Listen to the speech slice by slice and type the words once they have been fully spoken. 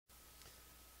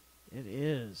It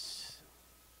is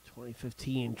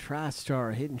 2015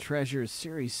 Tristar Hidden Treasures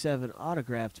Series 7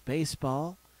 Autographed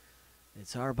Baseball.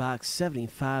 It's our box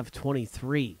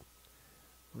 7523.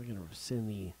 We're going to send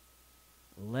the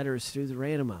letters through the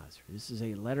randomizer. This is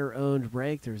a letter-owned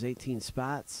break. There's 18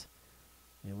 spots.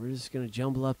 And we're just going to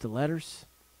jumble up the letters.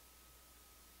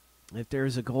 If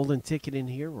there's a golden ticket in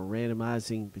here, we're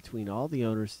randomizing between all the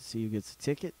owners to see who gets a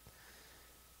ticket.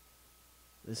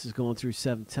 This is going through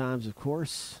 7 times, of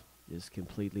course. Just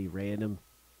completely random.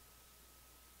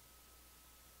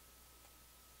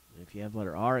 If you have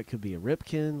letter R, it could be a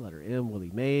Ripken. Letter M,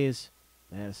 Willie Mays.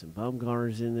 Madison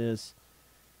Bumgarner's in this.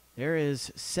 There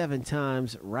is 7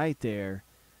 times right there.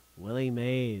 Willie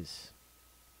Mays.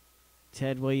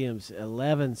 Ted Williams,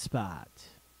 11 spot.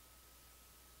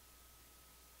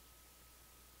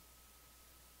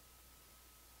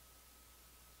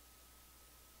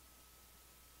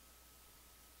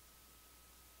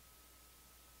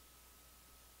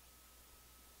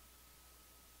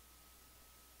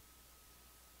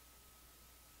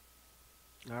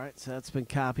 All right, so that's been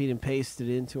copied and pasted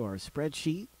into our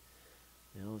spreadsheet.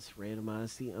 Now let's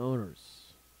randomize the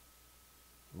owners.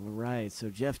 All right, so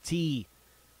Jeff T.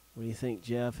 What do you think,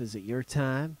 Jeff? Is it your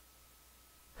time?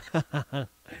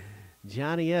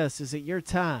 Johnny S., is it your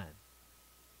time?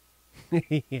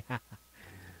 Yeah.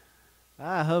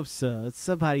 I hope so. It's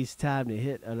somebody's time to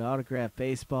hit an autographed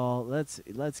baseball. Let's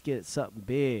get something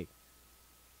big.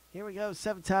 Here we go,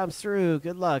 7 times through.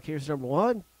 Good luck. Here's number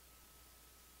 1,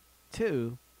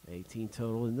 2, 18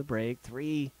 total in the break.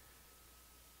 3,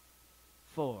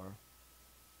 4,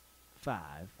 5,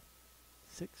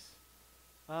 6.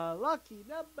 Lucky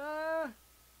number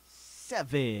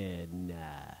 7.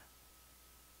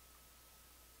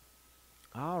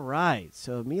 All right.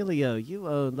 So, Emilio, you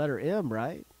own letter M,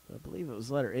 right? I believe it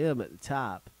was letter M at the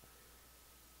top.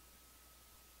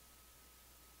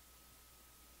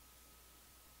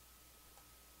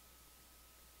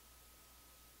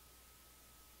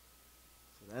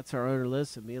 So that's our owner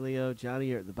list. Emilio,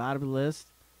 Johnny are at the bottom of the list.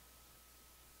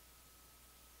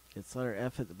 It's letter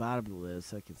F at the bottom of the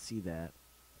list. I can see that.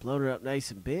 Blown it up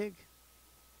nice and big.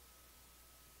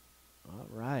 All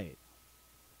right.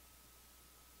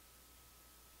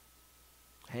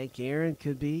 Hank Aaron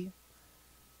could be.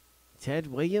 Ted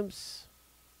Williams.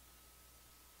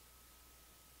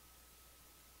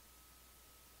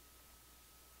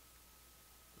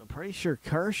 I'm pretty sure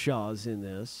Kershaw's in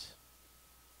this.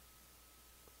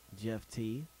 Jeff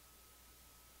T.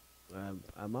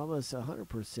 I'm almost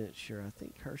 100% sure. I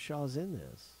think Kershaw's in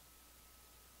this.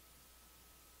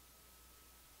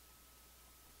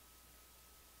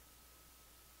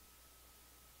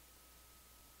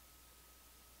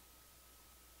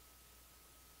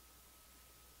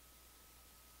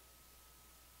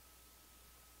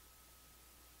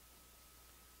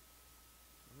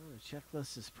 The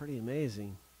checklist is pretty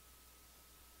amazing.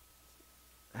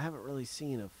 I haven't really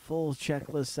seen a full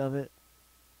checklist of it,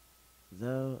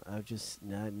 though. I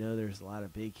know there's a lot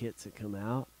of big hits that come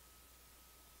out.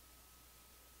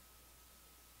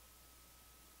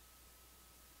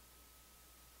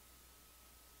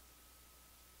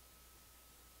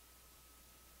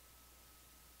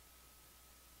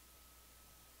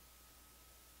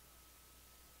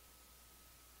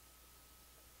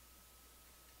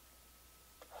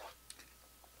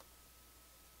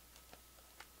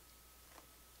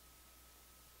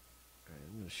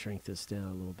 I'm going to shrink this down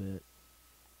a little bit.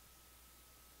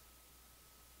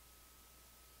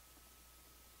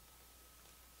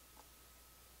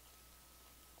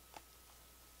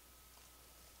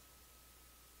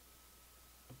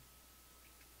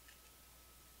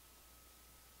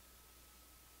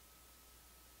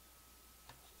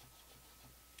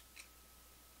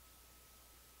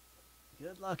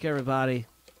 Good luck, everybody.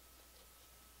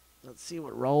 Let's see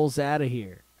what rolls out of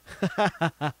here.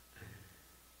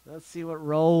 Let's see what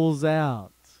rolls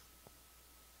out.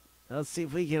 Let's see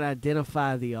if we can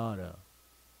identify the auto.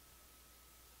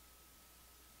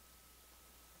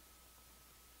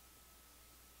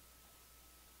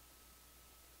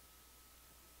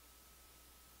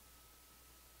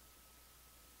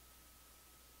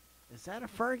 Is that a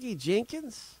Fergie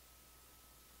Jenkins?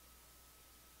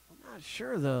 I'm not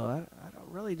sure, though. I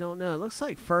really don't know. It looks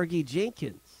like Fergie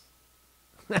Jenkins.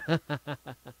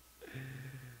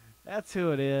 That's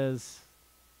who it is.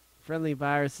 Friendly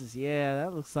Buyer says, yeah,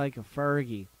 that looks like a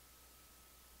Fergie.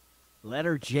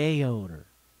 Letter J owner.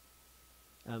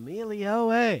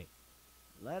 Emilio A.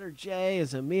 Letter J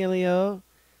is Emilio.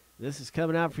 This is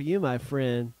coming out for you, my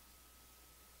friend.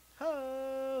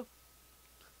 Ho!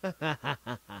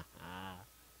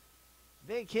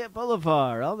 Big Hit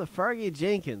Boulevard on the Fergie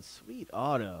Jenkins. Sweet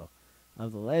auto.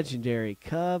 of the legendary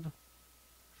Cub,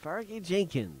 Fergie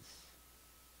Jenkins.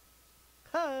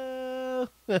 Ho!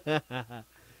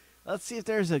 Let's see if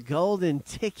there's a golden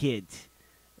ticket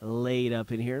laid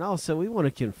up in here. And also, we want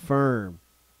to confirm.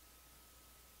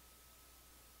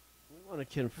 We want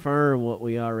to confirm what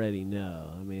we already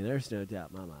know. I mean, there's no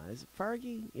doubt in my mind. Is it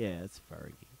Fergie? Yeah, it's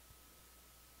Fergie.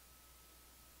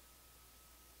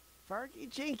 Fergie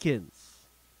Jenkins.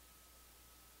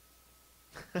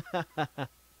 Look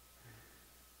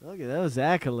at those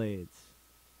accolades.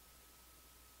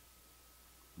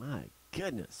 My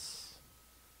goodness.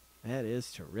 That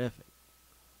is terrific.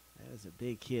 That is a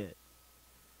big hit.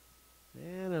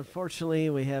 And unfortunately,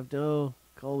 we have no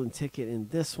golden ticket in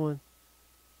this one.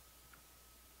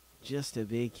 Just a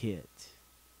big hit.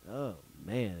 Oh,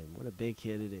 man, what a big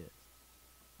hit it is.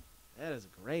 That is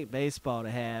a great baseball to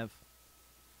have.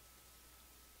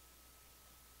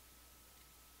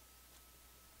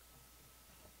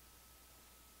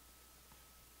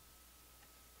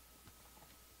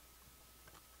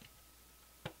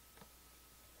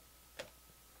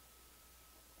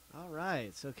 All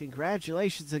right, so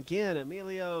congratulations again,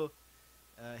 Emilio,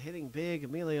 hitting big.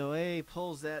 Emilio A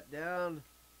pulls that down,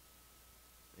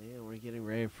 and we're getting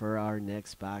ready for our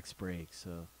next box break.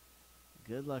 So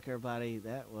good luck, everybody.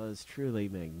 That was truly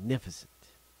magnificent.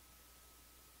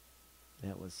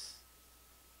 That was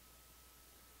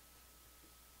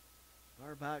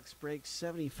our box break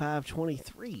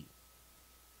 75-23.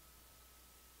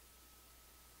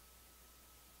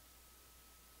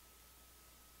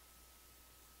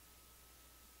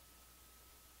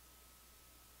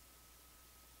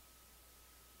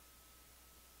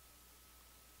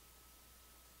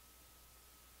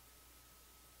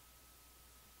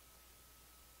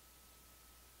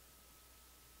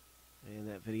 And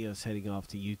that video is heading off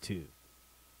to YouTube.